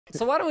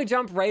So why don't we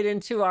jump right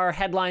into our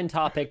headline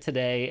topic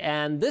today?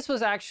 And this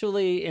was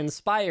actually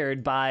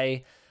inspired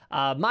by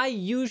my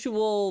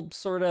usual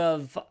sort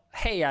of,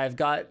 hey, I've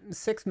got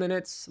 6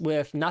 minutes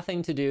with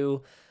nothing to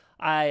do.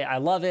 I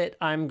love it.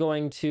 I'm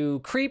going to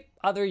creep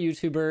other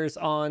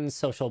YouTubers on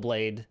Social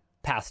Blade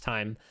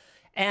pastime.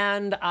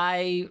 And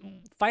I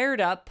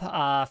fired up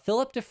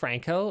Philip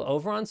DeFranco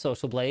over on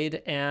Social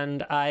Blade,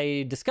 and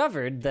I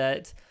discovered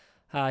that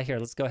here,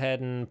 let's go ahead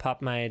and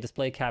pop my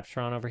display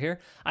capture on over here.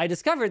 I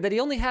discovered that he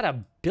only had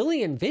 1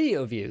 billion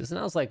video views, and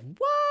I was like,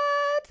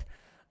 what?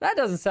 That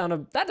doesn't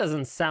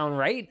sound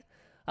right.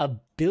 1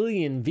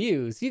 billion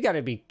views. You got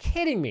to be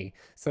kidding me.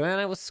 So then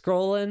I was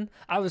scrolling.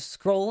 I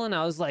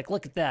was like,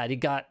 look at that. He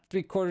got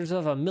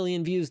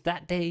 750,000 views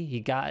that day. He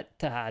got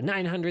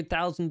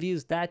 900,000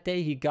 views that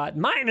day. He got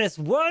minus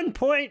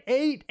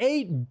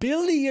 1.88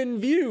 billion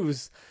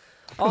views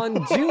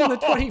on June the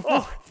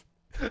 24th.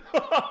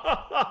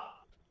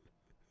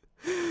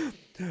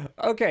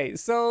 Okay,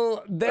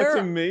 so that's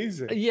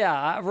amazing.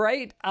 Yeah,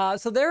 right.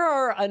 So there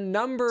are a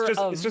number of.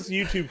 It's just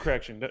YouTube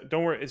correction.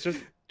 Don't worry. It's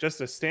just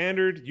a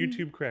standard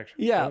YouTube correction.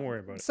 Yeah. Don't worry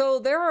about it. So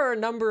there are a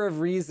number of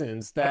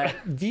reasons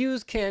that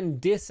views can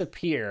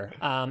disappear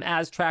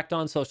as tracked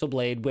on Social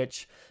Blade,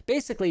 which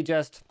basically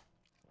just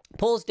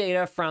pulls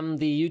data from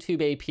the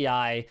YouTube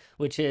API,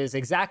 which is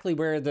exactly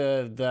where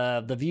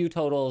the view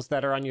totals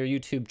that are on your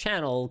YouTube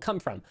channel come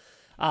from.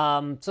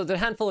 So there are a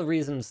handful of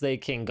reasons they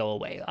can go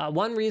away.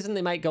 One reason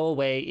they might go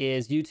away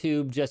is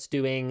YouTube just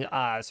doing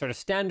sort of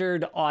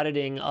standard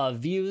auditing of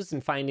views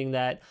and finding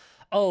that,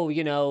 oh,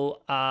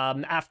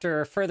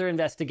 after further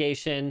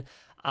investigation,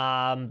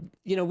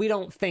 we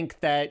don't think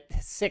that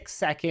 6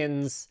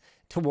 seconds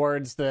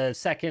towards the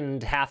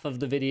second half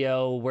of the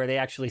video where they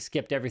actually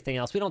skipped everything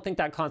else, we don't think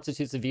that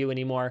constitutes a view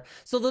anymore.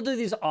 So they'll do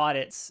these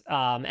audits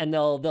and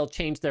they'll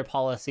change their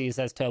policies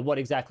as to what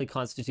exactly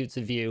constitutes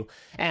a view.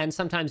 And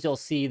sometimes you'll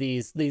see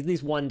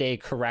these one-day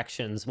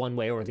corrections one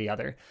way or the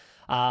other.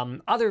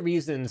 Other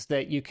reasons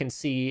that you can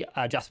see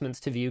adjustments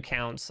to view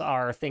counts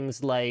are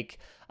things like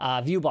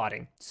view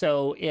botting.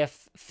 So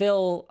if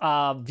Phil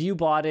view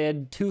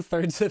botted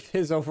 2/3 of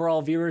his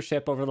overall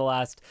viewership over the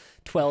last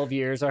 12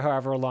 years or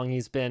however long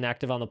he's been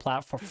active on the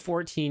platform,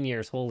 14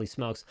 years, holy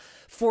smokes,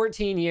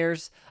 14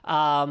 years.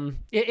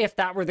 If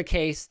that were the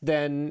case,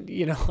 then,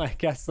 I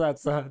guess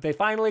that's, they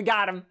finally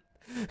got him.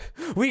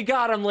 We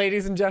got him,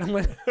 ladies and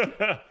gentlemen.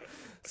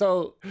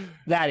 So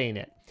that ain't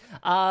it.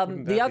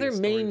 The other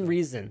main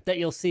reason that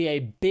you'll see a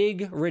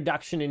big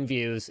reduction in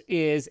views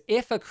is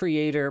if a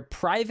creator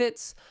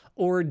privates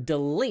or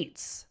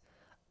deletes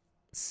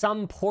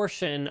some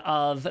portion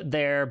of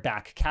their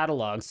back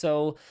catalog.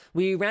 So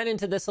we ran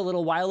into this a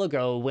little while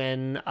ago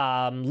when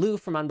Lou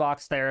from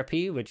Unbox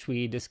Therapy, which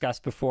we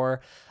discussed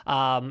before,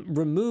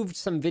 removed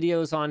some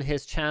videos on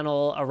his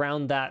channel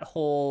around that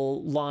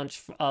whole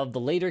launch of the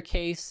later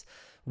case,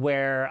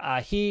 where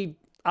he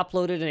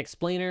uploaded an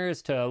explainer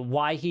as to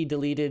why he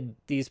deleted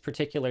these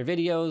particular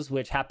videos,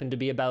 which happened to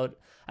be about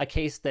a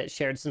case that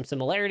shared some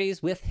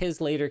similarities with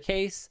his later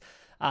case.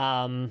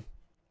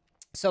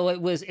 So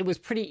it was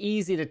pretty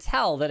easy to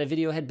tell that a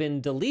video had been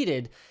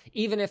deleted,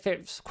 even if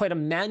it's quite a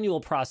manual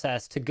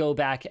process to go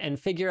back and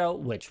figure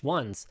out which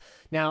ones.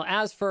 Now,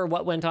 as for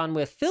what went on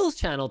with Phil's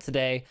channel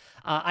today,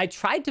 I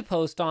tried to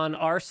post on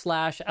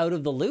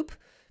r/OutOfTheLoop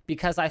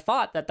because I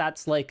thought that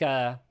that's like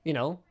a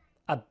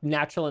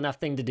natural enough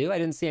thing to do. I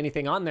didn't see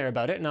anything on there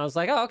about it. And I was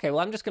like, oh, okay, well,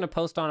 I'm just going to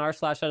post on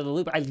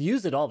r/OutOfTheLoop. I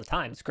use it all the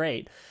time. It's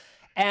great.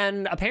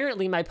 And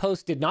apparently my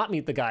post did not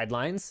meet the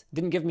guidelines.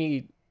 Didn't give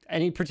me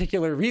any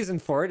particular reason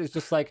for it. It's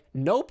just like,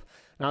 nope.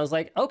 And I was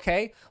like,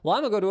 okay, well,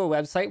 I'm gonna go to a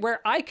website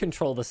where I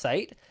control the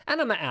site and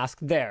I'm gonna ask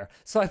there.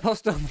 So I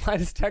posted on the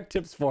Linus Tech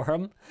Tips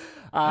forum.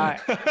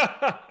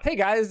 Hey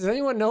guys, does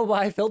anyone know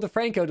why Phil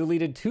DeFranco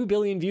deleted 2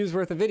 billion views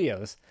worth of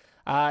videos?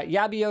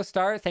 Yabio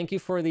Star, thank you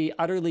for the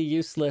utterly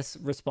useless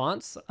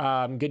response.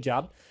 Good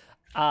job.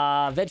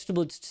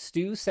 Vegetable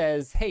Stew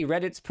says, hey,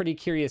 Reddit's pretty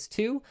curious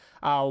too.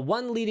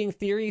 One leading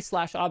theory /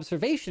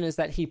 observation is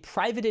that he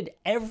privated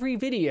every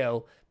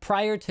video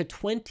prior to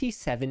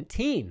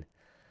 2017.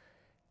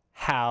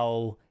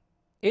 How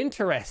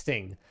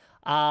interesting.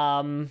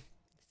 Would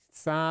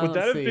that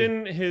have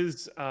been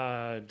his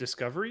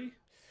discovery?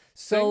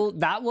 So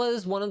that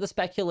was one of the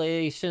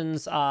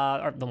speculations,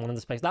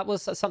 that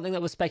was something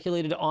that was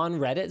speculated on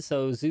Reddit.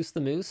 So Zeus the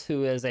Moose,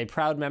 who is a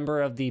proud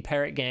member of the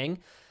Parrot Gang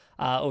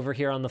over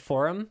here on the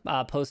forum,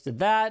 posted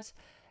that.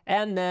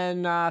 And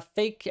then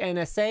Fake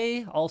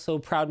NSA, also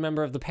proud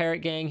member of the Parrot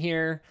Gang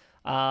here,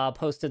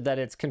 posted that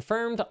it's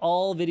confirmed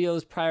all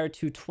videos prior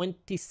to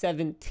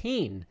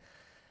 2017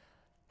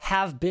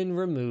 have been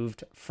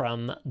removed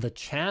from the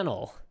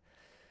channel.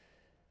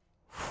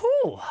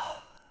 Whew.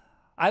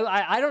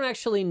 I don't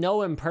actually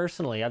know him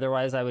personally,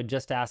 otherwise I would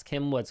just ask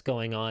him what's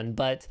going on,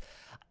 but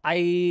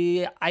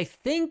I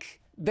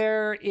think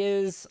there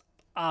is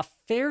a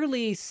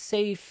fairly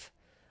safe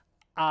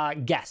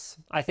guess.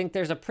 I think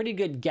there's a pretty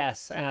good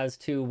guess as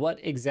to what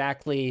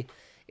exactly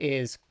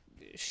is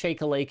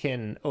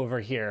shake-a-lakin over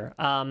here.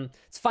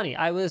 It's funny.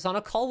 I was on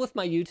a call with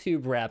my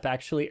YouTube rep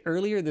actually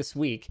earlier this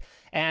week,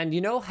 and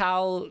you know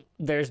how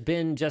there's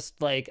been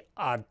just like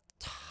a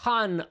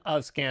ton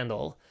of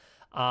scandal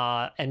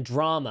and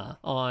drama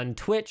on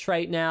Twitch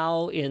right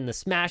now, in the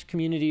Smash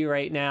community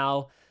right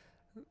now.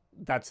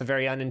 That's a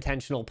very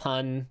unintentional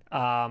pun.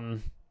 Oh.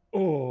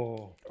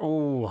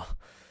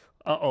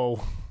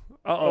 Uh-oh.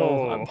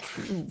 Oh.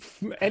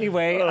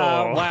 Anyway,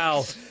 Oh.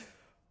 wow.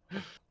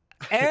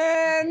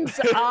 And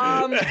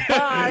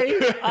bye.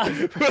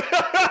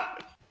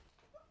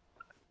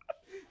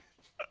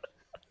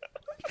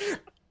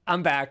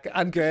 I'm back.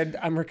 I'm good.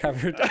 I'm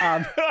recovered.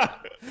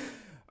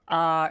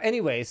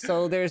 Anyway,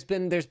 so there's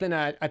been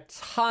a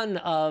ton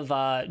of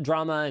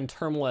drama and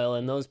turmoil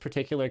in those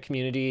particular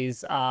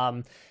communities.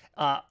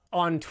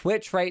 On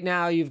Twitch right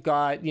now, you've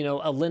got,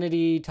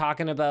 Alinity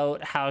talking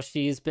about how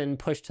she's been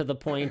pushed to the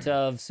point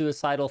of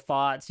suicidal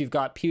thoughts. You've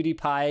got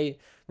PewDiePie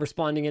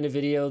responding in a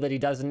video that he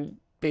doesn't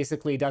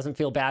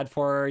feel bad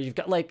for her. You've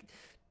got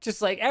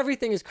just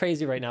everything is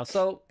crazy right now.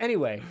 So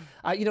anyway,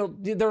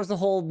 there was the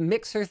whole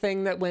Mixer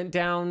thing that went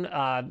down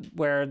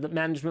where the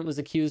management was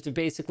accused of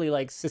basically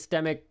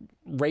systemic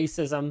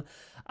racism.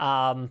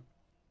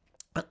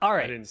 All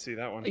right. I didn't see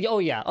that one. Oh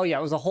yeah.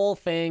 It was a whole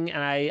thing,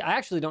 and I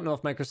actually don't know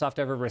if Microsoft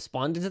ever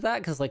responded to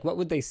that, because what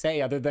would they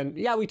say other than,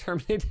 yeah, we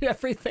terminated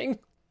everything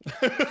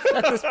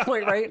at this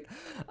point, right?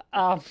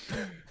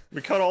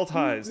 We cut all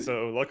ties,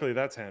 so luckily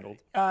that's handled.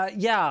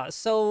 Yeah.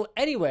 So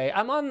anyway,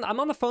 I'm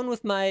on the phone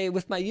with my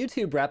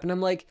YouTube rep, and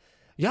I'm like,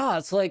 yeah,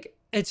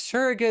 it's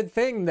sure a good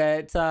thing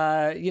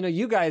that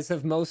you guys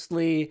have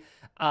mostly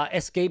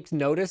escaped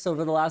notice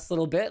over the last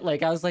little bit.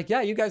 I was like, yeah,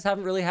 you guys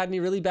haven't really had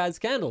any really bad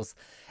scandals.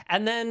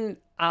 And then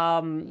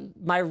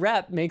my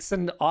rep makes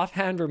an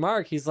offhand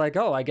remark. He's like,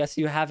 oh, I guess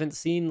you haven't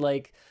seen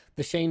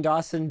the Shane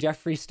Dawson,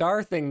 Jeffree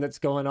Star thing that's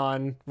going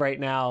on right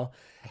now.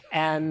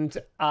 And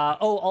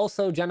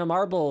also Jenna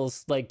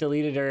Marbles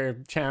deleted her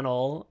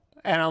channel.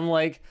 And I'm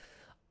like,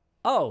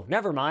 oh,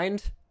 never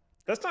mind.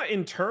 That's not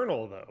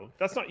internal, though.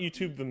 That's not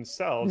YouTube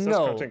themselves. No.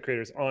 That's content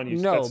creators on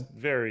YouTube. No. That's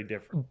very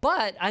different.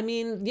 But I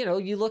mean,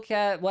 you look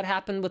at what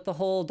happened with the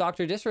whole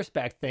Dr.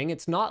 Disrespect thing.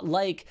 It's not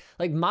like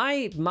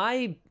my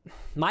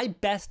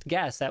best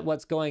guess at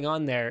what's going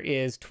on there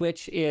is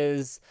Twitch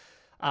is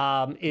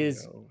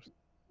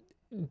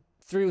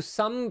through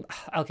some,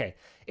 okay,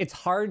 it's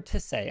hard to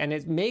say, and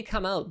it may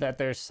come out that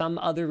there's some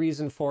other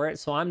reason for it.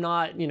 So I'm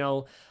not,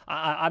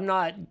 I'm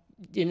not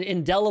in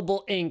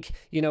indelible ink,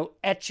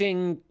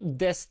 etching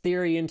this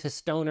theory into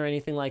stone or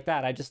anything like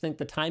that. I just think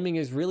the timing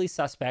is really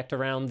suspect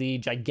around the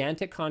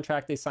gigantic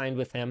contract they signed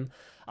with him,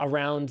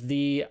 around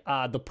the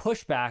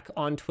pushback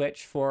on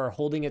Twitch for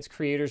holding its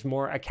creators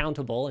more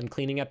accountable and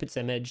cleaning up its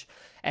image,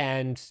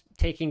 and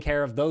taking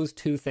care of those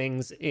two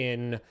things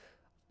in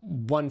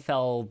one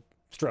fell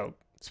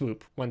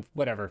swoop,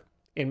 whatever,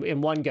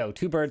 in one go,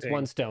 two birds,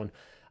 one stone.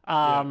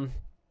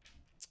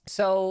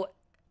 So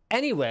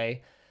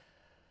anyway,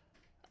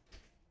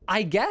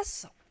 I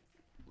guess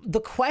the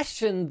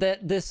question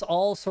that this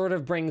all sort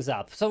of brings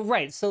up. So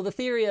the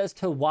theory as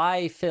to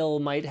why Phil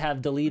might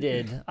have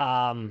deleted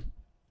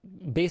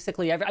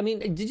basically I mean,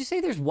 did you say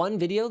there's one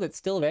video that's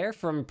still there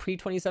from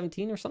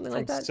pre-2017 or something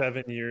like that?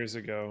 7 years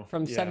ago.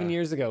 From 7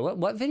 years ago.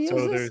 What video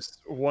is this? So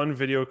there's one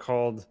video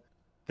called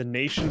The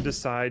Nation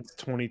Decides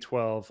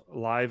 2012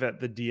 live at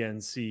the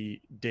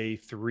DNC day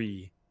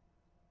 3.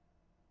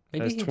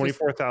 It has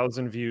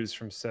 24,000 views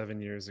from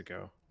 7 years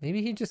ago.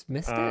 Maybe he just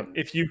missed it.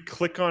 If you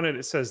click on it,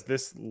 it says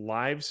this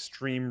live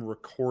stream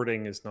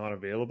recording is not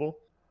available.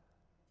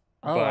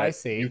 Oh, but I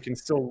see. You can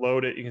still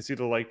load it. You can see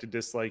the like to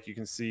dislike. You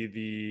can see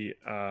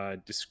the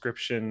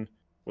description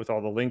with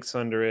all the links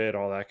under it,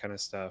 all that kind of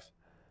stuff.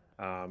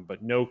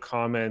 But no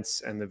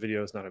comments, and the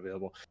video is not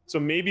available. So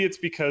maybe it's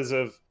because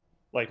of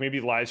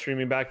maybe live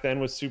streaming back then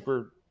was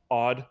super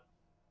odd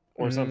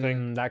or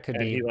something. That could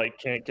be. He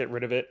can't get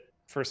rid of it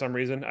for some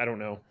reason. I don't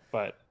know,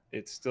 but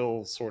it's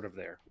still sort of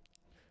there.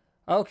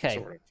 Okay.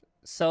 Sort of.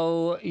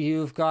 So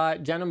you've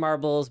got Jenna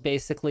Marbles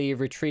basically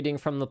retreating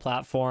from the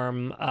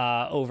platform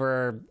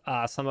over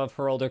some of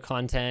her older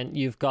content.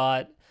 You've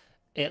got,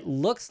 it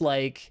looks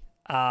like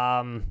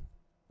Shane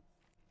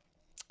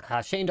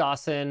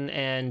Dawson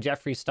and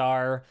Jeffree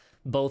Star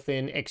both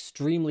in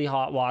extremely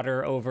hot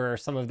water over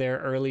some of their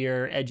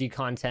earlier edgy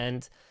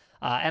content.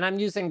 And I'm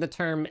using the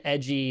term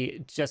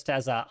edgy just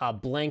as a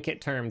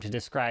blanket term to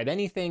describe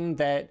anything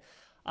that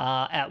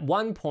at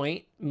one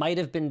point might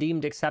have been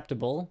deemed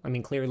acceptable. I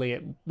mean, clearly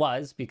it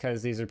was,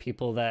 because these are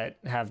people that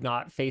have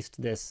not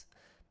faced this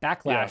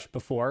backlash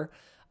before,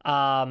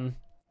 and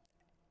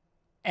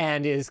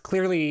is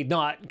clearly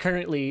not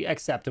currently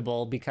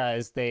acceptable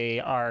because they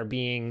are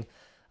being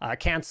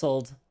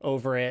canceled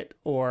over it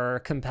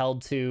or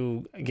compelled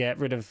to get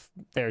rid of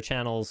their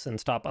channels and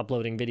stop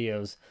uploading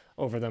videos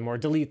over them, or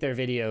delete their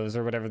videos,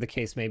 or whatever the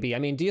case may be. I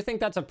mean, do you think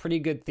that's a pretty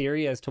good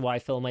theory as to why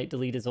Phil might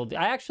delete his old...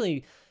 I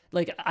actually...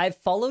 I've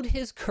followed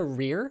his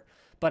career,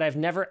 but I've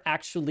never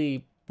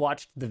actually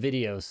watched the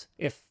videos,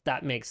 if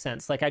that makes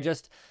sense.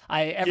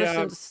 Ever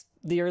since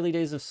the early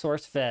days of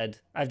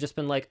SourceFed, I've just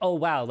been like, oh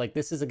wow, like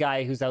this is a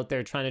guy who's out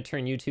there trying to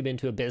turn YouTube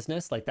into a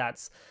business. Like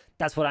that's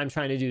what I'm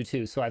trying to do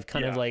too. So I've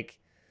kind of like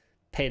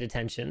paid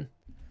attention.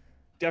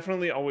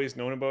 Definitely always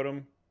known about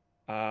him.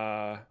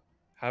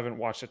 Haven't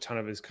watched a ton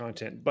of his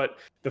content, but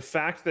the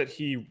fact that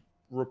he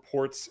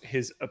reports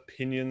his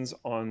opinions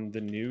on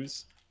the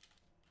news,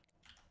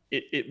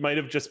 it might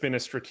have just been a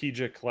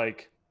strategic,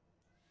 like,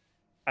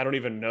 I don't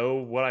even know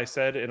what I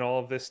said in all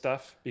of this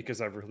stuff because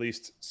I've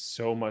released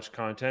so much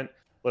content.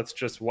 Let's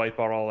just wipe it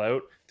all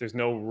out. There's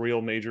no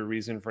real major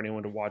reason for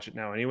anyone to watch it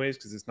now anyways,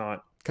 because it's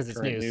not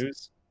current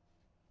news.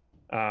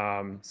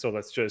 So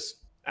let's just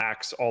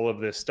axe all of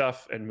this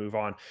stuff and move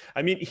on.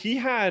 I mean, he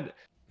had,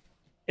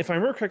 if I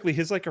remember correctly,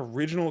 his like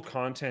original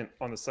content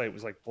on the site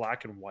was like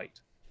black and white.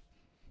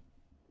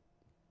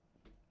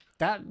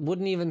 That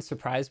wouldn't even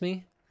surprise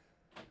me.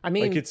 I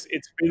mean, like it's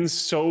been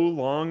so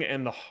long,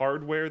 and the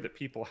hardware that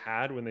people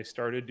had when they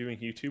started doing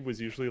YouTube was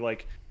usually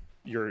like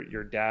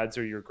your dad's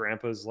or your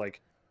grandpa's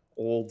like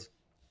old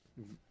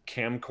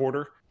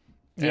camcorder.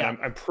 Yeah. And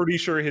I'm pretty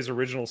sure his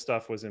original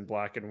stuff was in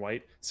black and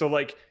white. So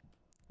like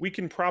we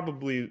can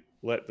probably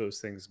let those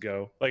things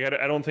go. Like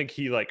I don't think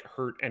he like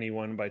hurt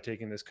anyone by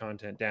taking this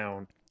content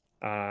down.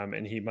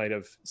 And he might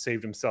have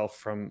saved himself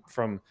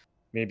from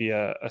maybe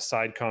a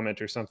side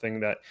comment or something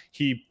that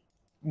he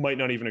might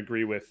not even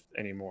agree with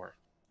anymore.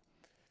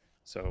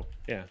 So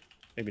yeah,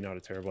 maybe not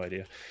a terrible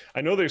idea.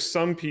 I know there's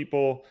some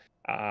people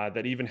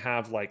that even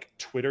have like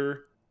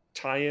Twitter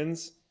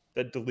tie-ins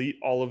that delete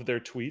all of their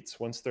tweets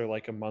once they're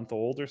like a month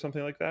old or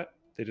something like that.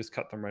 They just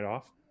cut them right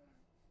off.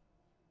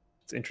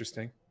 It's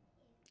interesting.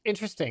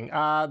 Interesting.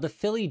 The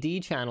Philly D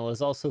channel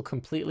is also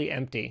completely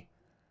empty.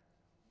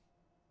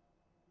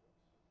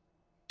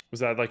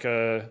 Was that like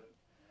a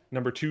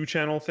 #2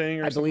 channel thing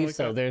or something? I believe like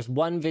so. That? There's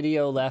one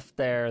video left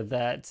there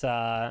that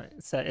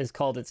is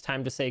called "It's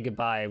Time to Say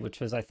Goodbye," which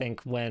was, I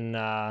think, when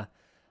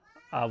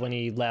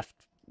he left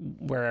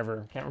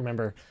wherever. Can't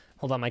remember.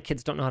 Hold on, my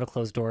kids don't know how to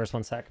close doors.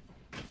 One sec.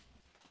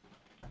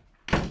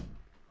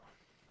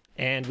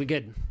 And we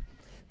good.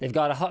 They've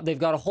got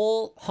a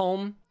whole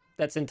home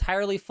that's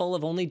entirely full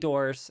of only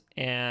doors,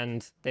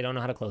 and they don't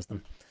know how to close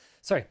them.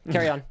 Sorry,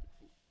 carry on.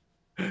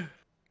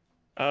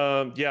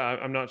 Yeah,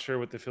 I'm not sure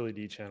what the Philly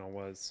D channel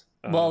was.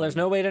 Well, there's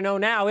no way to know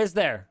now, is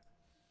there?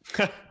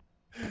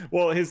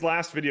 Well, his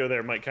last video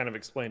there might kind of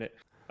explain it.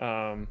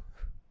 But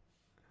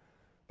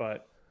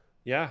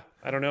yeah,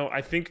 I don't know.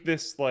 I think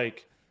this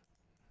like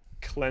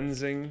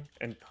cleansing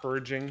and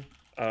purging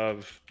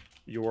of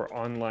your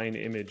online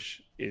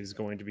image is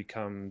going to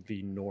become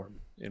the norm,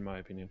 in my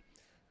opinion.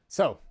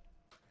 So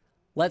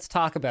let's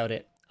talk about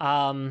it.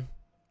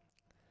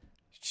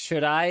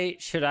 Should I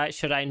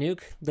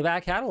nuke the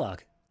back catalog?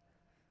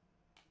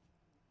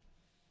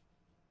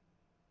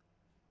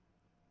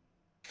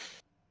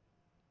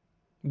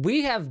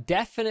 We have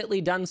definitely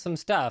done some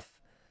stuff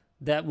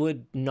that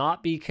would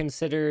not be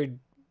considered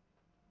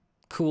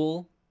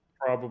cool.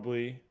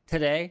 Probably.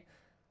 Today.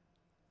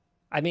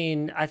 I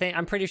mean,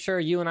 I'm pretty sure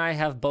you and I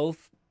have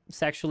both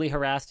sexually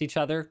harassed each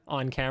other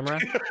on camera.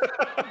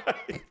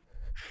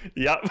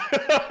 Yep.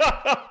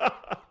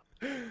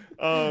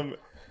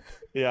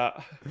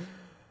 Yeah.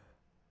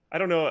 I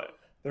don't know.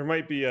 There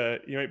might be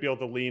you might be able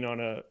to lean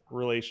on a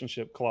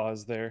relationship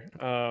clause there.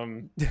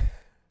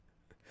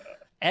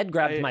 Ed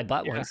grabbed my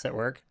butt once at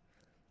work.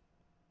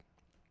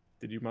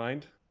 Did you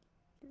mind?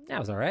 That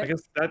was all right. I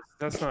guess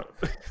that's not.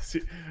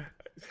 See,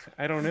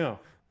 I don't know.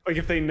 Like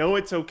if they know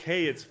it's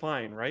okay, it's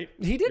fine, right?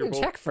 He didn't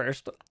check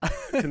first.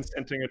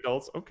 Consenting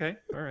adults. Okay,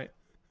 all right.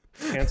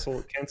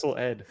 Cancel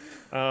Ed.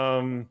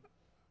 I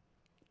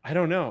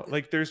don't know.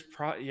 Like there's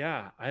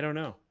I don't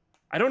know.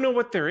 I don't know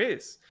what there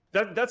is.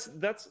 That's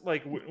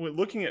like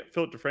looking at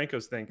Philip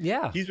DeFranco's thing.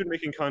 Yeah, he's been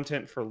making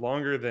content for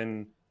longer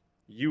than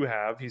you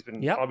have. He's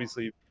been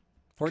obviously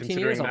 14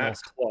 years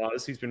almost.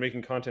 Clause. He's been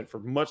making content for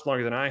much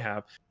longer than I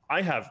have.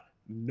 I have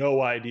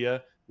no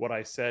idea what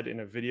I said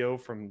in a video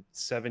from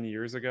 7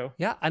 years ago.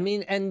 Yeah, I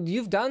mean, and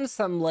you've done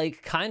some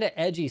like kind of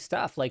edgy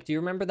stuff. Like, do you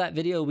remember that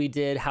video we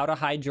did, How to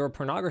Hide Your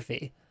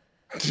Pornography?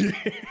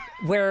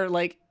 Where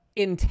like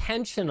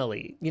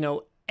intentionally,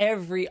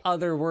 every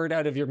other word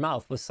out of your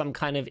mouth was some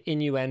kind of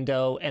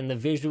innuendo, and the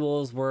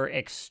visuals were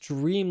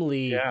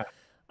extremely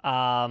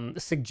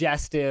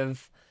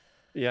suggestive.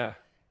 Yeah.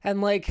 And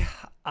like,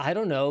 I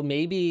don't know,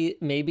 maybe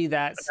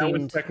that seemed...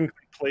 That was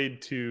technically played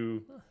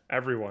to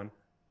everyone.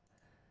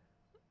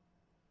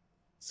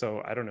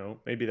 So I don't know.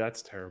 Maybe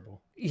that's terrible.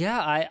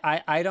 Yeah,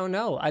 I don't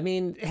know. I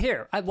mean,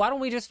 here, why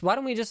don't we just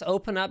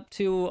open up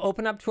to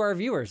our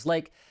viewers?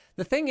 Like,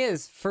 the thing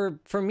is, for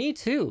me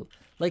too,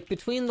 like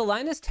between the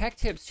Linus Tech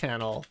Tips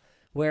channel,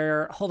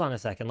 where, hold on a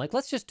second, like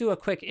let's just do a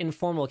quick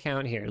informal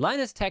count here.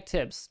 Linus Tech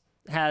Tips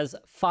has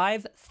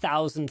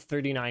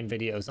 5,039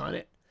 videos on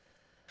it.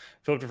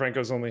 Philip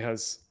DeFranco's only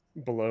has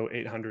below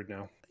 800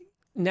 now.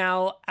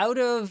 Now, out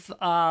of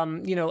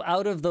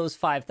those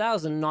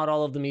 5,000, not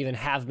all of them even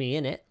have me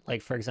in it.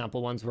 Like, for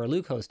example, ones where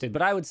Luke hosted,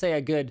 but I would say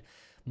a good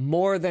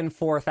more than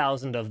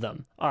 4,000 of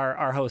them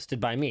are hosted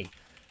by me.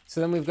 So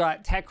then we've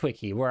got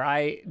TechWiki, where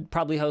I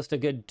probably host a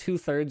good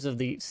 2/3 of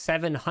the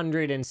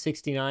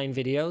 769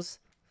 videos.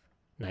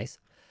 Nice.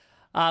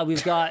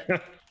 We've got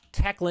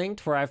TechLinked,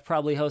 where I've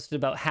probably hosted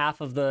about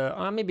half of the,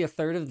 maybe a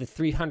third of the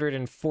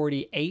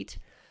 348.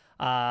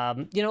 You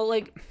know,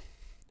 like,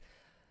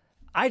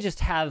 I just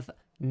have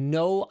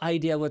no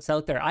idea what's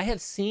out there. I have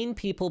seen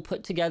people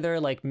put together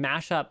like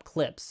mashup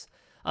clips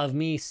of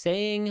me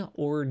saying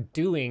or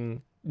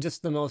doing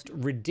just the most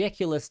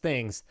ridiculous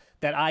things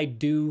that I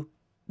do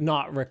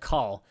not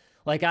recall.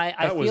 Like I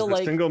feel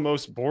like the single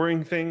most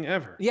boring thing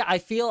ever. Yeah, I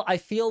feel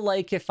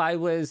like if I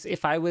was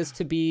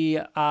to be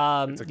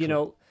you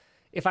know,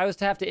 if I was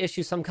to have to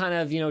issue some kind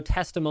of, you know,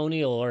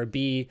 testimonial or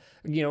be,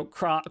 you know,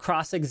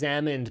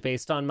 cross-examined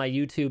based on my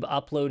YouTube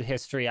upload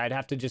history, I'd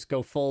have to just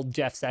go full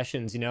Jeff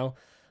Sessions, you know?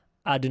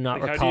 I do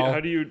not recall. How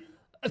do you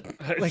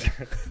like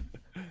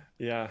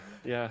yeah.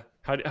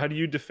 How do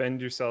you defend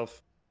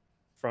yourself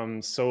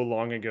from so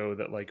long ago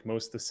that like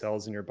most of the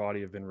cells in your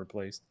body have been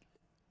replaced?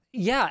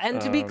 Yeah, and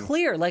to be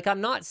clear, like,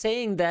 I'm not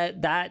saying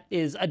that that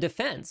is a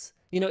defense.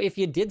 You know, if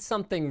you did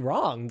something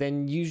wrong,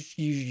 then you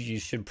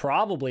should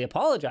probably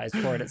apologize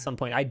for it at some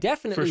point. I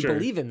definitely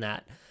believe in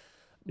that.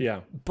 Yeah.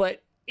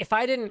 But if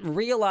I didn't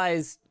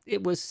realize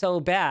it was so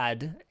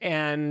bad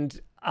and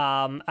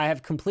I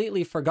have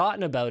completely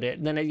forgotten about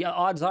it, then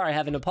odds are I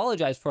haven't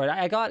apologized for it.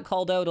 I got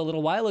called out a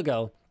little while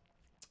ago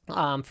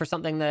for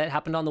something that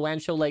happened on the WAN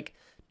show like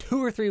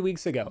 2 or 3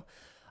 weeks ago.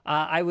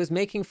 I was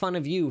making fun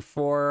of you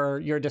for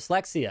your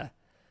dyslexia,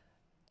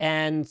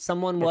 and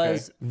someone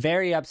was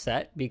very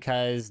upset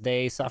because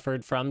they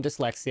suffered from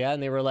dyslexia,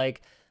 and they were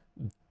like,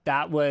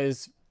 that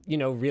was, you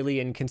know, really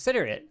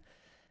inconsiderate.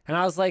 And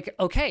I was like,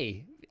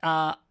 okay,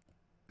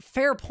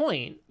 fair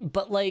point.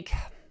 But like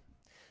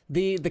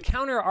the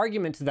counter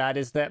argument to that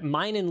is that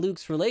mine and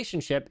Luke's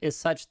relationship is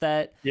such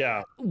that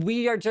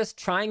we are just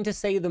trying to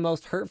say the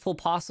most hurtful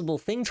possible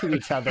thing to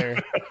each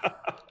other.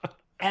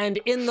 And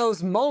in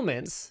those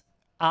moments,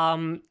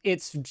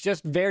 it's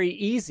just very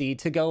easy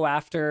to go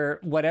after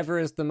whatever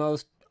is the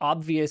most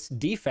obvious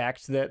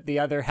defect that the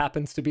other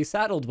happens to be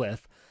saddled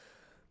with.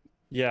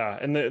 Yeah,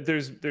 and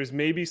there's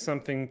maybe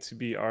something to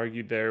be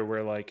argued there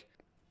where like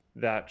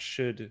that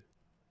should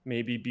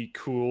maybe be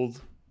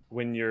cooled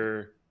when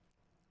you're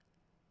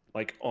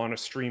like on a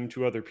stream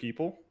to other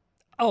people.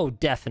 Oh,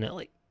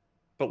 definitely.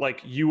 But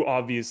like, you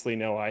obviously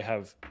know I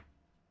have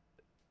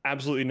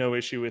absolutely no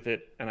issue with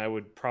it, and I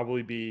would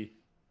probably be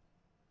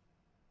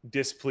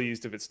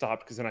displeased if it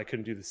stopped, because then I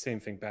couldn't do the same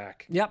thing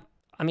back. Yep.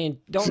 I mean,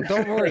 don't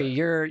worry.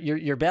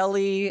 Your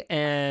belly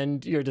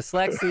and your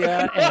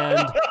dyslexia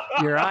and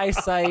your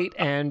eyesight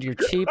and your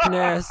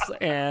cheapness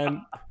and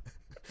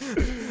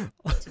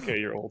it's okay,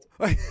 you're old.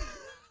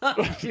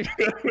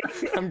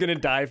 I'm gonna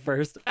die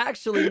first.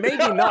 Actually, maybe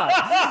not,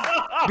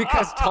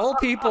 because tall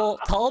people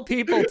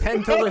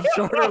tend to live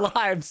shorter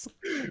lives.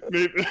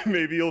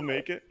 Maybe you'll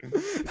make it.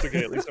 It's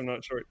okay. At least I'm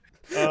not short.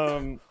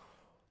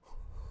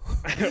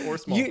 Or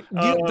small.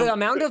 The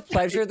amount of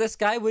pleasure this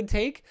guy would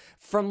take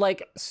from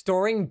like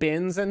storing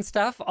bins and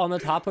stuff on the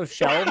top of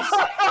shelves,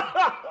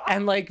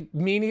 and like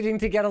me needing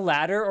to get a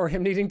ladder or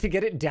him needing to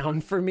get it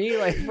down for me.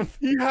 Like,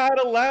 you had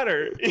a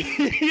ladder.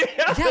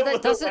 Yeah,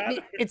 that doesn't mean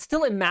it's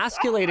still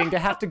emasculating to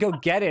have to go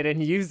get it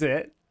and use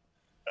it.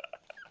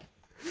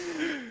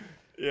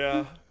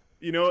 Yeah,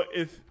 you know,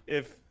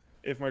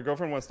 if my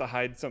girlfriend wants to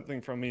hide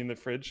something from me in the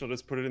fridge, she'll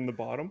just put it in the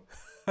bottom.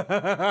 Because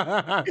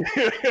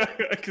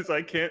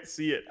I can't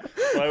see it,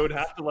 so I would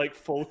have to like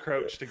full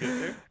crouch to get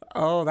there.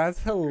 Oh,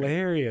 that's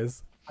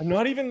hilarious. I'm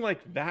not even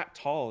like that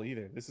tall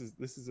either. This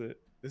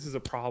is a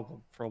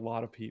problem for a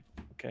lot of people.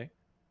 Okay.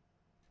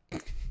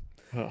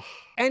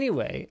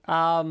 Anyway,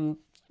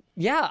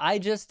 yeah, I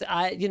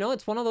you know,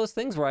 it's one of those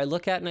things where I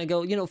look at and I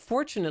go, you know,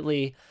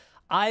 fortunately,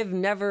 I've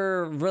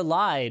never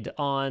relied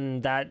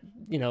on that,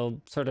 you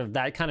know, sort of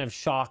that kind of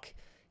shock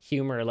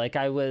humor. Like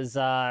I was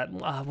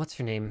what's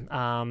her name,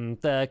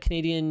 the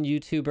Canadian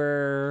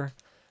YouTuber,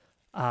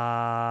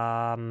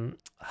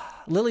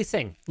 Lily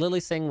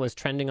Singh was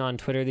trending on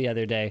Twitter the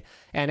other day,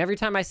 and every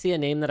time I see a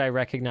name that I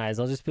recognize,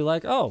 I'll just be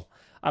like, oh,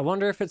 I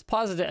wonder if it's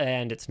positive,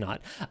 and it's not.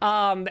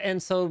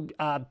 And so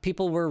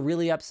people were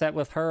really upset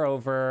with her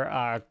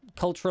over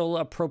cultural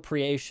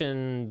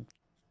appropriation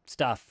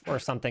stuff or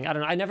something. I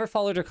don't know, I never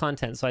followed her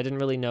content, so I didn't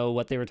really know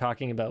what they were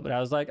talking about, but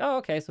I was like, oh,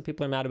 okay, so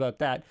people are mad about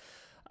that.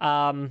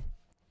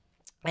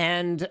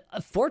 And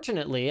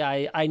fortunately,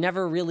 I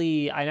never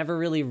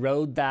really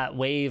rode that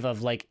wave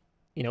of like,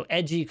 you know,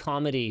 edgy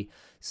comedy.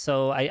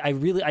 So I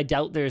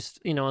doubt there's,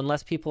 you know,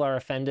 unless people are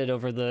offended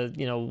over the,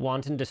 you know,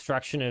 wanton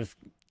destruction of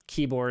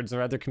keyboards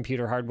or other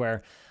computer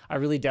hardware, I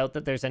really doubt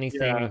that there's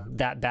anything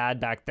that bad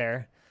back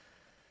there.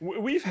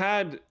 We've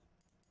had,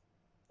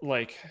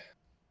 like,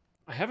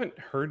 I haven't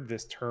heard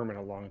this term in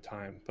a long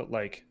time, but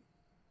like,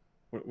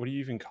 what do you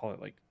even call it?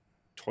 Like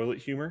toilet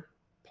humor?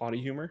 Potty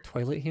humor?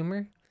 Toilet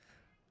humor?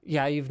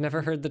 Yeah, you've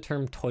never heard the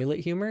term toilet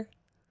humor?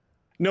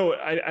 No,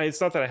 it's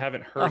not that I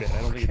haven't heard it.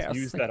 I don't think it's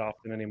used that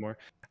often anymore.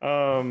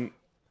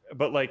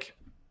 But like,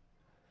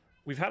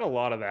 we've had a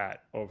lot of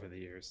that over the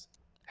years.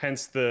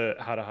 Hence the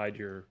how to hide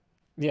your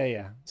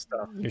Yeah.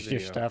 stuff Your video.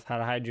 stuff, how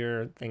to hide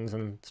your things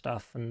and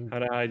stuff, and How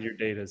to hide your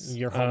datas.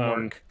 your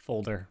homework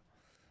folder.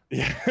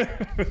 Yeah.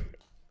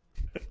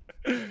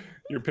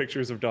 Your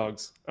pictures of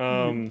dogs.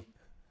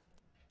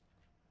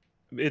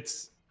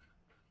 It's,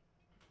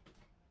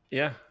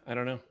 yeah, I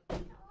don't know.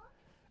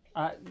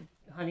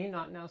 Honey,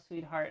 not now,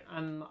 sweetheart.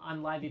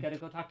 I'm live. You gotta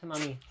go talk to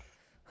mommy.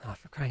 Oh,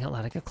 for crying out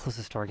loud, I gotta close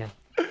this door again.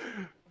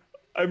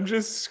 I'm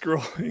just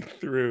scrolling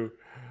through.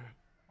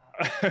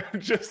 I'm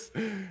just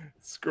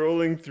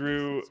scrolling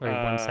through. Sorry,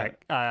 1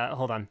 sec.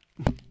 Hold on.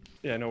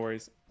 Yeah, no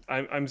worries.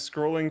 I'm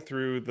scrolling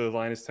through the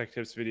Linus Tech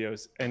Tips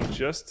videos and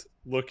just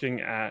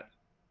looking at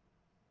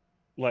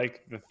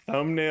like the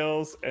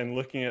thumbnails and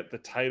looking at the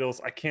titles.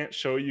 I can't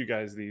show you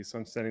guys these, so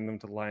I'm sending them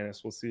to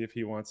Linus. We'll see if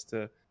he wants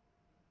to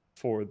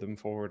forward them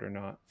forward or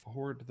not.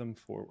 Forward them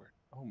forward.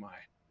 Oh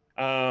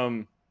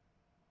my.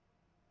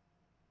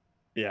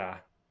 Yeah,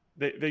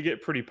 they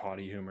get pretty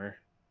potty humor,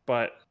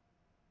 but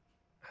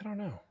I don't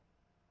know.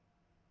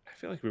 I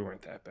feel like we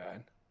weren't that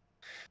bad.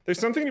 There's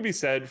something to be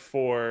said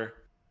for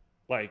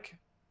like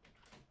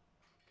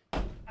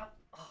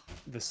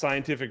the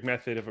scientific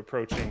method of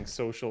approaching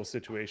social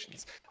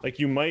situations. Like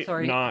you might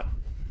not.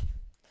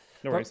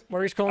 No worries.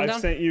 Where are you scrolling down?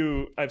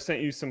 I've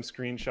sent you some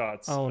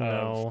screenshots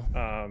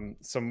of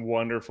some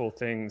wonderful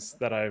things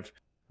that I've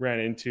ran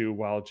into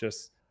while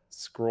just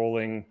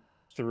scrolling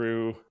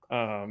through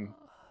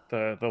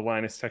the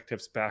Linus Tech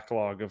Tips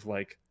backlog of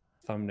like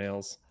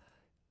thumbnails.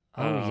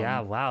 Oh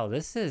yeah, wow.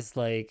 This is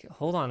like,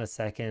 hold on a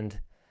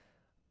second.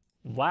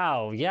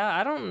 Wow, yeah,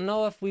 I don't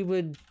know if we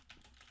would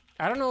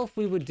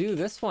do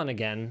this one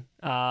again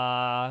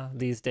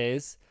these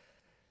days.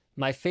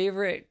 My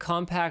favorite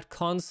compact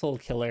console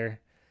killer.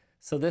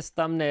 So this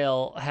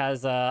thumbnail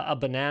has a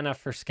banana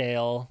for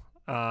scale.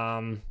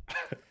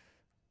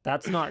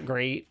 That's not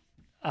great.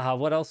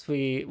 What else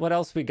we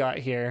got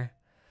here?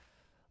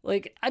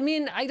 Like, I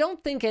mean, I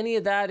don't think any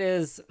of that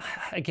is,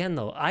 again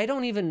though, I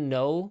don't even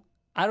know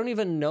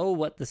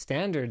what the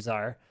standards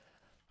are.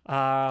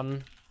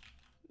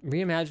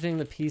 Reimagining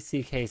the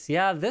PC case.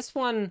 Yeah, this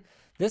one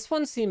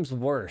seems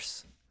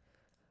worse.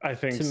 I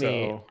think to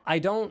me. I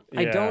don't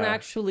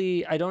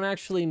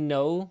actually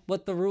know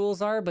what the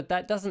rules are, but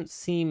that doesn't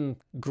seem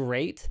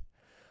great.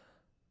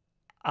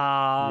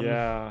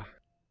 Yeah.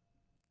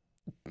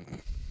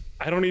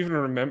 I don't even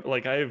remember,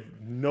 like I have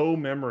no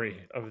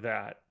memory of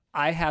that.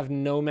 I have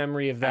no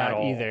memory of that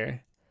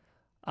either.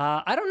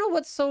 I don't know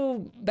what's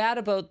so bad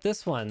about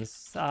this one.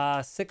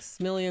 6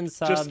 million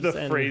subs. Just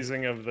the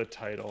phrasing of the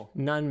title.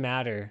 None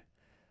matter.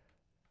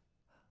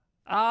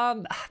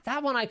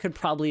 That one I could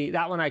probably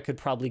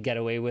get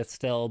away with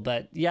still,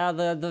 but yeah,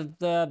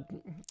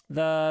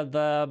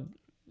 the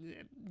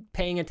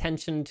paying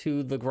attention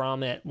to the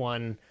grommet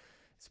one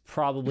is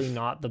probably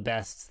not the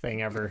best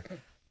thing ever.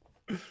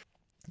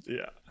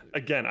 Yeah.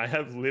 Again, I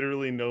have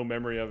literally no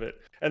memory of it.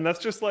 And that's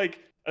just like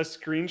a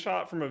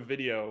screenshot from a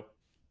video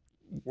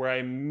where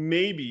I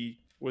maybe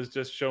was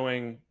just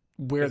showing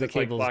where the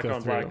cables like go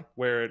through. black,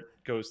 where it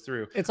goes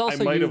through. It's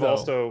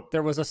also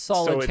there was a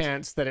solid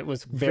chance that it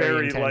was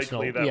very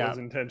intentional. Likely that was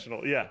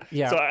intentional. Yeah.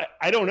 Yeah. So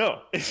I don't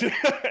know.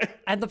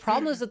 And the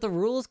problem is that the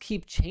rules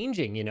keep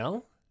changing, you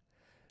know?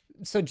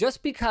 So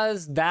just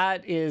because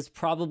that is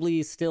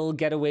probably still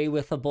get away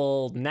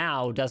withable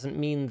now doesn't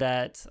mean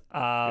that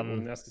it will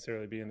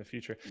necessarily be in the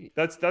future.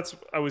 That's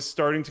I was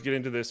starting to get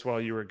into this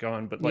while you were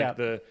gone, but like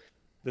the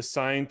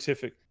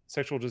scientific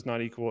sexual does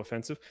not equal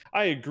offensive.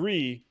 I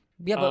agree.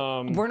 Yeah,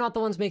 but we're not the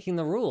ones making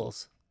the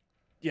rules.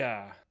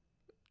 Yeah.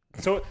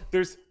 So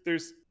there's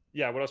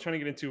what I was trying to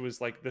get into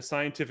was like the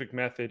scientific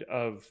method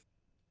of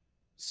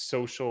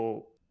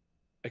social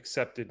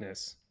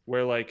acceptedness,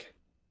 where like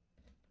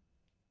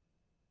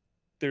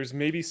there's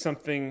maybe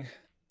something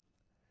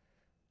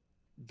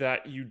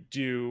that you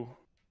do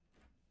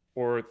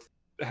or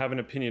have an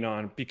opinion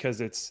on because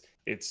it's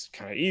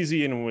kind of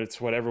easy and it's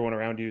what everyone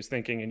around you is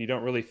thinking and you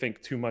don't really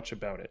think too much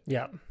about it.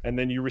 Yeah. And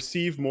then you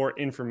receive more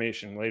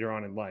information later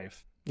on in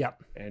life. Yeah.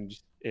 And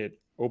it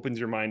opens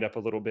your mind up a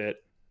little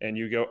bit and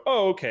you go,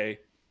 oh, okay,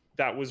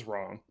 that was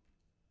wrong.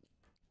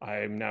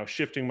 I'm now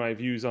shifting my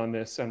views on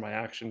this and my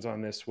actions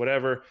on this,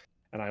 whatever.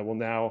 And I will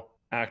now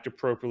act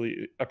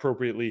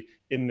appropriately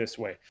in this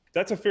way.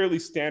 That's a fairly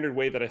standard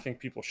way that I think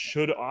people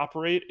should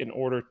operate in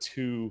order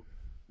to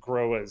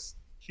grow as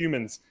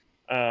humans.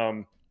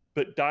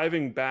 But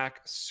diving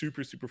back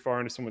super, super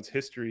far into someone's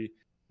history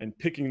and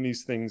picking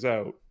these things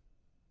out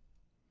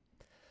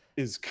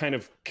is kind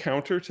of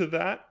counter to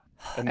that.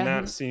 And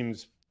that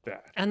seems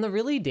bad. And the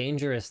really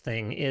dangerous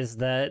thing is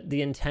that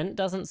the intent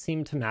doesn't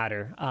seem to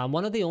matter.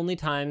 One of the only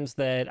times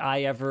that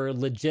I ever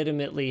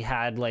legitimately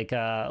had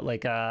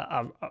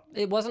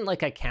it wasn't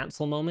like a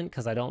cancel moment,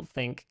 because I don't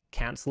think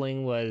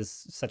canceling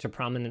was such a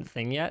prominent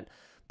thing yet.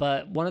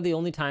 But one of the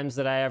only times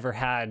that I ever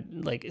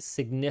had like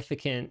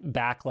significant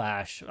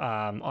backlash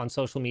on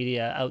social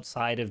media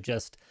outside of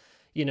just,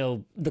 you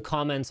know, the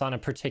comments on a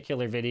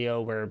particular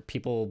video where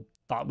people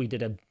thought we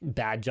did a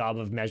bad job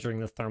of measuring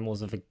the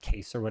thermals of a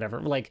case or whatever.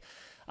 Like,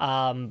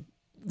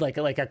 like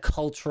a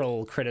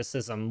cultural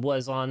criticism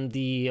was on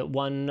the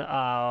one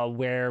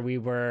where we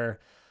were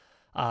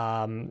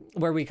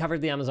where we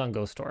covered the Amazon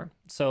Go store.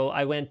 So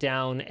I went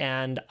down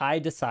and I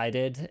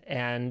decided,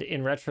 and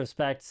in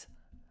retrospect,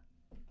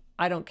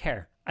 I don't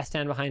care. I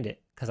stand behind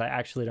it because I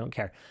actually don't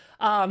care.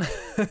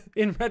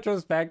 In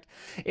retrospect,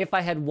 if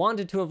I had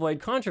wanted to avoid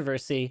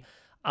controversy,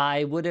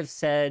 I would have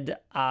said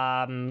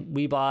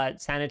we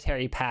bought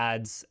sanitary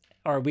pads,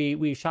 or we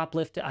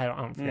shoplifted. I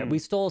don't forget. We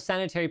stole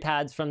sanitary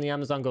pads from the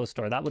Amazon Go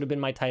store. That would have been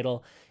my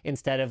title,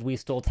 instead of we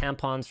stole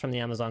tampons from the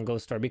Amazon Go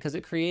store, because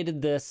it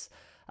created this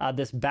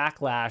this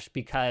backlash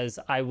because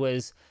I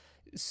was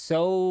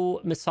so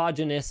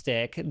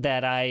misogynistic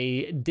that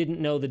I didn't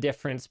know the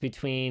difference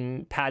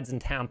between pads and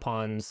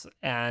tampons.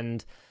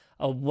 And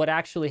what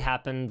actually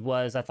happened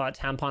was I thought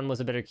tampon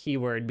was a better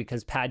keyword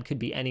because pad could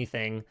be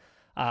anything.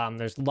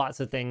 There's lots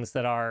of things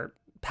that are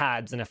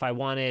pads, and if I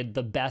wanted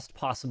the best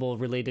possible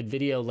related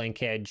video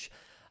linkage,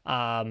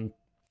 I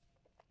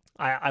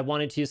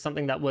wanted to use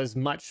something that was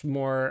much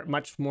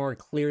more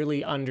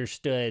clearly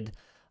understood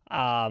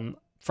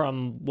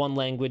from one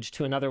language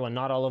to another one.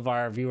 Not all of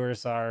our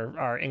viewers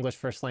are English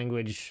first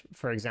language,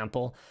 for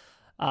example.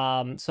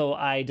 So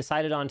I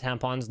decided on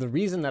tampons. The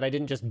reason that I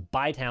didn't just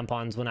buy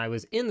tampons when I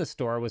was in the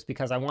store was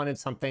because I wanted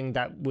something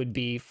that would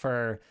be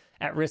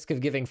at risk of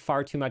giving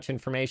far too much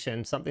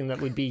information, something that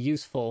would be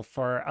useful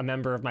for a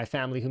member of my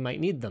family who might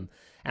need them.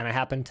 And I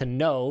happen to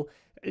know,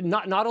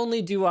 not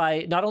only do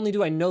I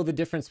know the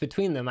difference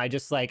between them, I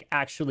just like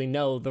actually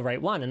know the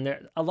right one.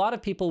 And a lot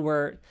of people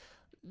were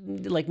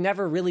like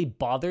never really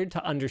bothered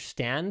to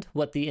understand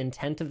what the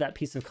intent of that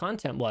piece of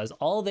content was.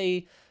 All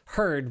they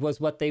heard was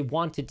what they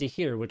wanted to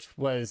hear, which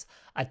was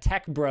a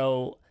tech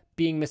bro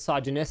being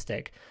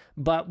misogynistic.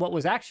 But what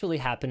was actually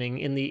happening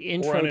in the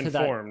intro or to that,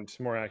 uninformed,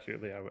 more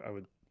accurately,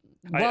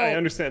 I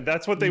understand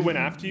that's what they went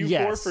after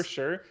you for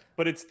sure,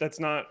 but that's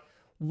not.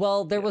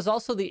 Well, there was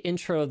also the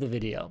intro of the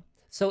video.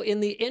 So in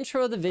the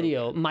intro of the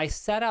video, my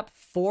setup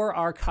for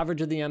our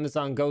coverage of the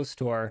Amazon Go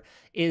store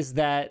is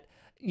that,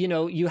 you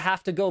know, you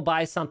have to go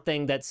buy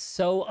something that's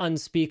so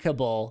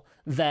unspeakable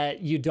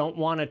that you don't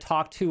want to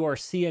talk to or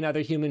see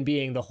another human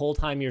being the whole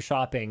time you're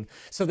shopping.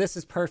 So this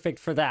is perfect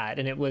for that.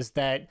 And it was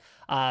that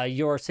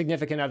your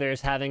significant other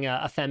is having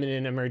a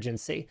feminine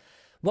emergency.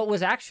 What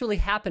was actually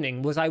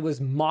happening was I was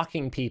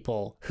mocking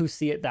people who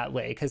see it that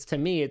way, because to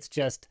me, it's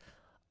just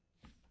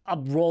a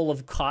roll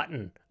of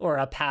cotton or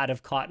a pad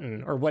of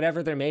cotton or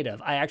whatever they're made of.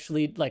 I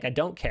actually, like, I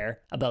don't care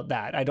about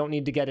that. I don't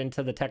need to get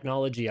into the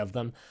technology of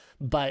them.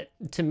 But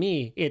to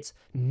me, it's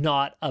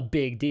not a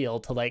big deal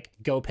to like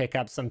go pick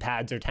up some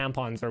pads or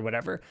tampons or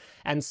whatever.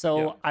 And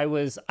so I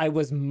was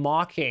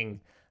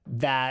mocking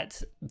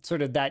that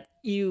sort of that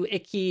ew,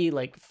 icky,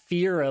 like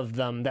fear of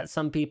them that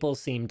some people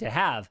seem to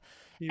have.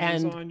 He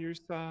was on your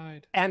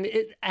side. And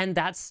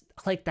that's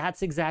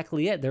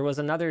exactly it. There was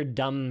another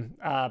dumb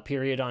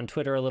period on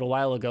Twitter a little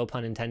while ago,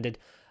 pun intended,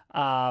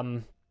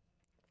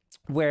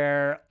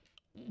 where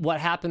what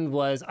happened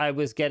was I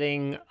was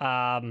getting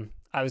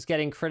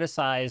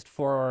criticized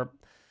for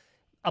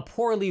a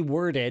poorly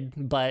worded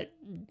but,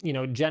 you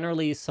know,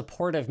 generally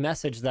supportive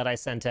message that I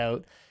sent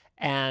out.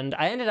 And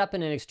I ended up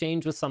in an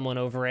exchange with someone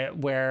over it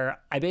where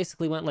I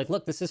basically went like,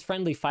 look, this is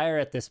friendly fire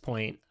at this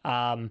point.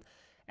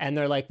 And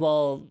they're like,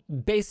 well,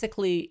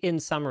 basically, in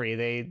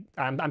summary,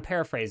 I'm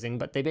paraphrasing,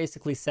 but they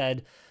basically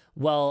said,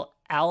 well,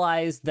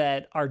 allies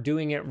that are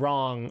doing it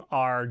wrong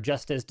are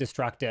just as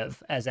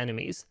destructive as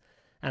enemies.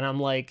 And I'm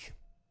like,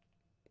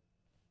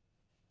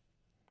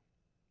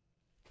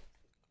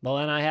 well,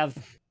 then I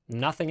have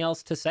nothing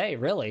else to say,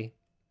 really.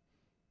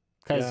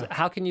 Because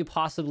how can you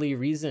possibly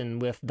reason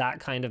with that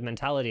kind of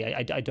mentality?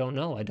 I don't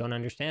know. I don't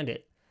understand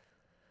it.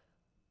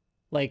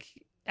 Like,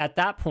 at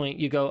that point,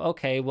 you go,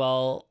 okay,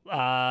 well,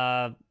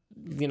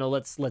 you know,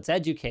 let's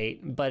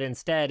educate. But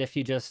instead, if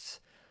you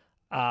just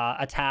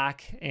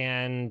attack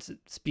and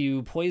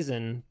spew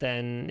poison,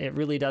 then it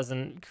really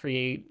doesn't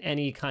create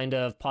any kind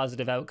of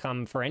positive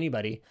outcome for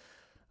anybody.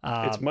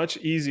 It's much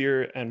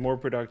easier and more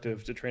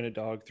productive to train a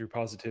dog through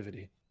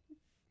positivity.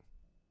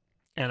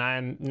 And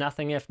I'm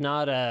nothing if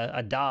not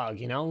a dog,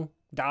 you know?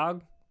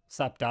 Dog?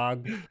 Sup,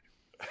 dog?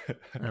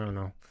 I don't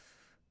know.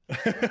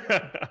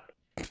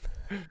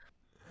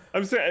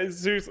 I'm saying,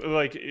 seriously,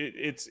 like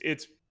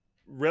it's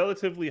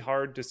relatively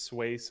hard to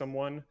sway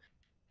someone's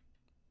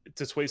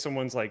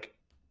like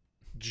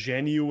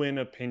genuine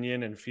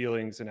opinion and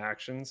feelings and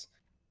actions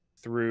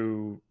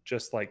through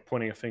just like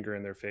pointing a finger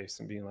in their face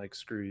and being like,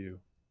 screw you.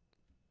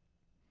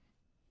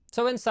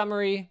 So in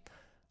summary,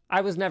 I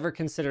was never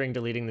considering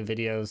deleting the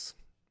videos.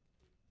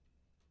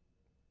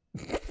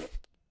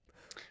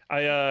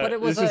 But it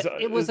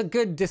was a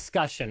good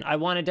discussion. I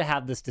wanted to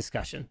have this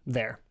discussion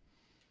there.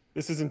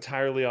 This is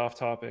entirely off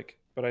topic,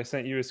 but I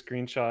sent you a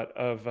screenshot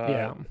of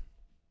I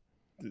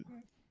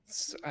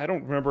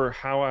don't remember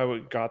how I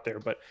got there,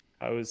 but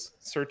I was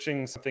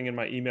searching something in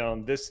my email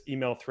and this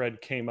email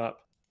thread came up.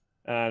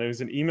 And it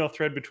was an email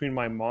thread between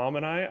my mom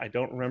and I. I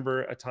don't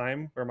remember a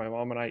time where my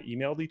mom and I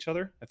emailed each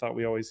other. I thought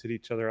we always hit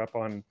each other up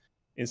on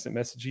instant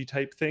messagey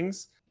type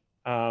things.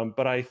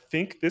 But I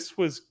think this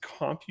was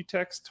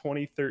Computex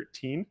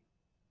 2013,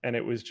 and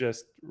it was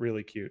just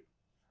really cute.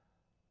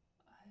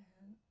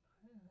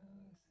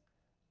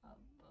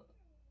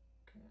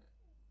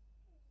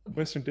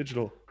 Western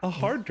Digital, a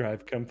hard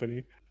drive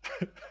company.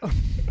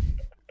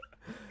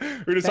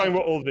 We're just talking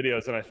about old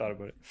videos, and I thought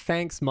about it.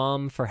 Thanks,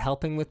 Mom, for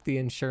helping with the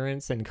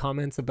insurance and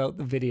comments about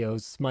the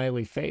videos.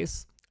 Smiley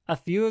face. A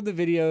few of the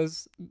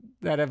videos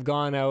that have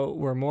gone out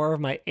were more of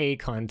my A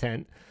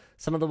content.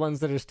 Some of the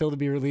ones that are still to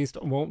be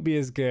released won't be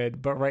as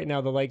good, but right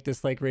now the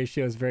like-dislike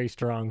ratio is very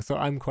strong, so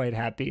I'm quite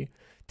happy.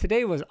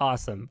 Today was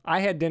awesome. I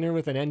had dinner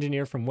with an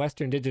engineer from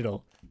Western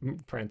Digital,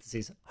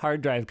 parentheses,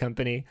 hard drive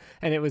company,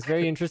 and it was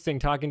very interesting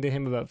talking to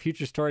him about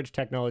future storage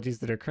technologies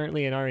that are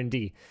currently in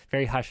R&D.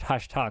 Very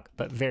hush-hush talk,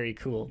 but very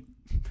cool.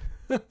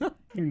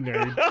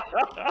 Nerd.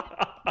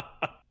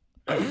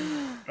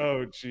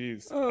 Oh,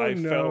 jeez. Oh, I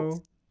no.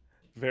 felt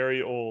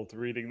very old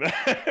reading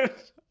that.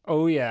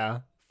 Oh, yeah,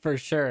 for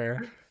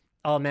sure.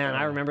 Oh, man,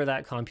 I remember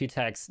that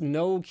Computex.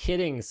 No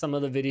kidding. Some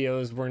of the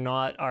videos were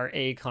not our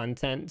A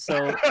content.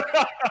 So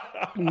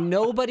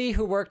nobody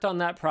who worked on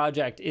that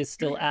project is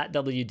still at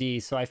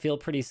WD. So I feel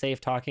pretty safe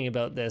talking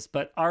about this.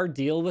 But our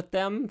deal with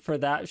them for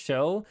that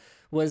show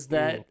was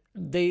that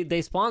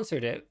they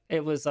sponsored it.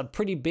 It was a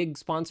pretty big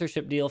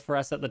sponsorship deal for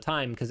us at the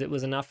time because it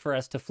was enough for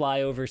us to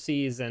fly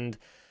overseas and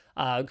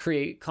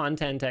create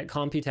content at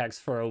Computex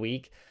for a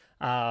week.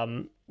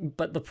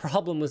 But the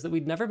problem was that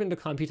we'd never been to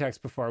Computex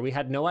before. We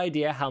had no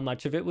idea how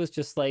much of it was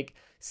just like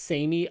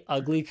samey,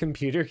 ugly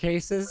computer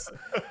cases.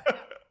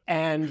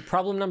 And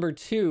problem number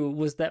 2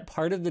 was that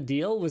part of the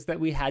deal was that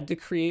we had to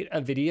create a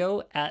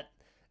video at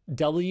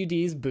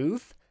WD's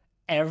booth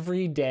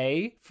every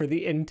day for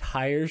the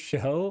entire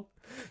show.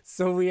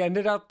 So we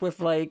ended up with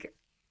like...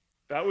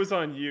 That was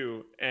on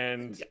you.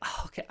 And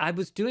okay, I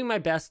was doing my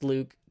best,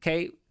 Luke.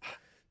 Okay,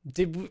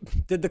 did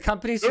the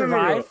company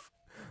survive? No.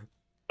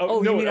 Oh,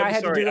 no, you mean I'm I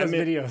had sorry. to do those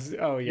videos?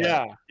 Oh,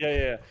 yeah.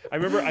 Yeah. I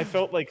remember I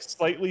felt like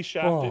slightly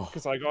shafted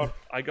because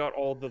I got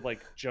all the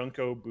like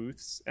Junko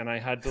booths, and I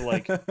had to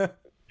like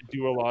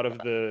do a lot of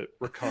the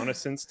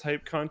reconnaissance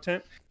type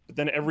content. But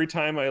then every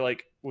time I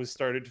like was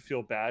started to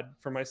feel bad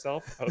for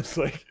myself, I was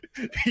like,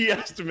 he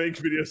has to make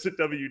videos at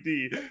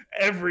WD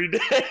every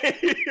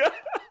day.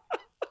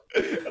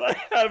 And I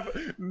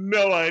have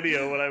no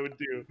idea what I would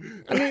do.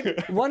 I mean,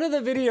 one of the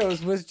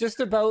videos was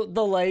just about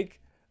the like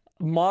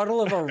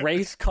model of a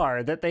race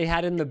car that they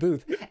had in the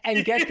booth.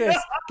 And get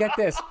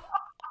this.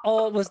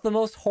 Oh, it was the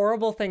most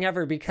horrible thing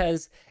ever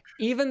because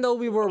even though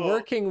we were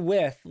working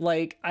with,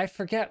 like, I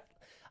forget,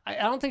 I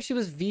don't think she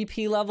was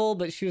VP level,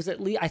 but she was at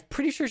least, I'm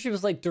pretty sure she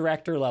was like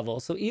director level.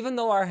 So even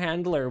though our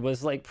handler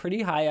was like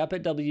pretty high up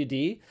at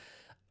WD,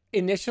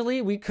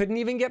 initially we couldn't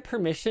even get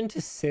permission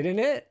to sit in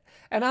it.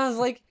 And I was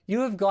like,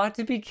 you have got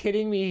to be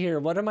kidding me here.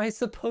 What am I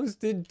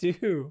supposed to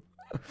do?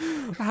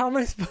 How am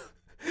I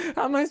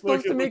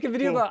supposed to make a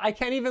video about? I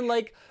can't even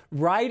like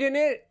ride in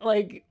it.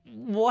 Like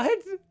what?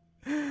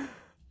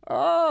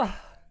 Oh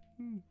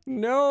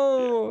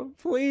no!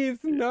 Please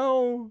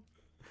no!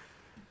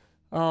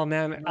 Oh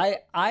man,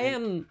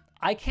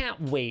 I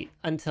can't wait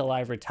until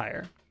I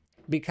retire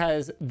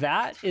because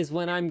that is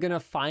when I'm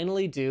gonna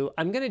finally do.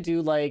 I'm gonna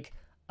do like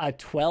a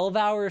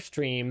 12-hour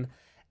stream.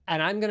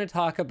 And I'm going to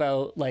talk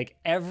about like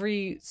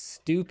every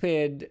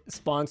stupid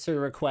sponsor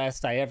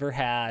request I ever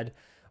had,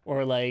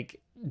 or like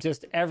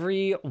just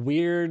every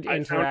weird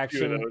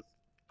interaction. I found 2 of those,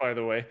 by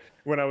the way,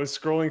 when I was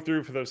scrolling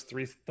through for those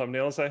 3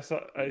 thumbnails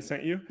I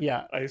sent you.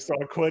 Yeah, I saw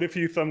quite a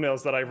few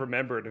thumbnails that I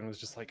remembered and was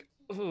just like,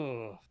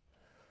 oh,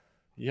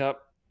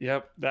 yep,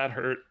 that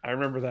hurt. I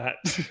remember that.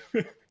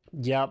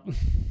 Yep.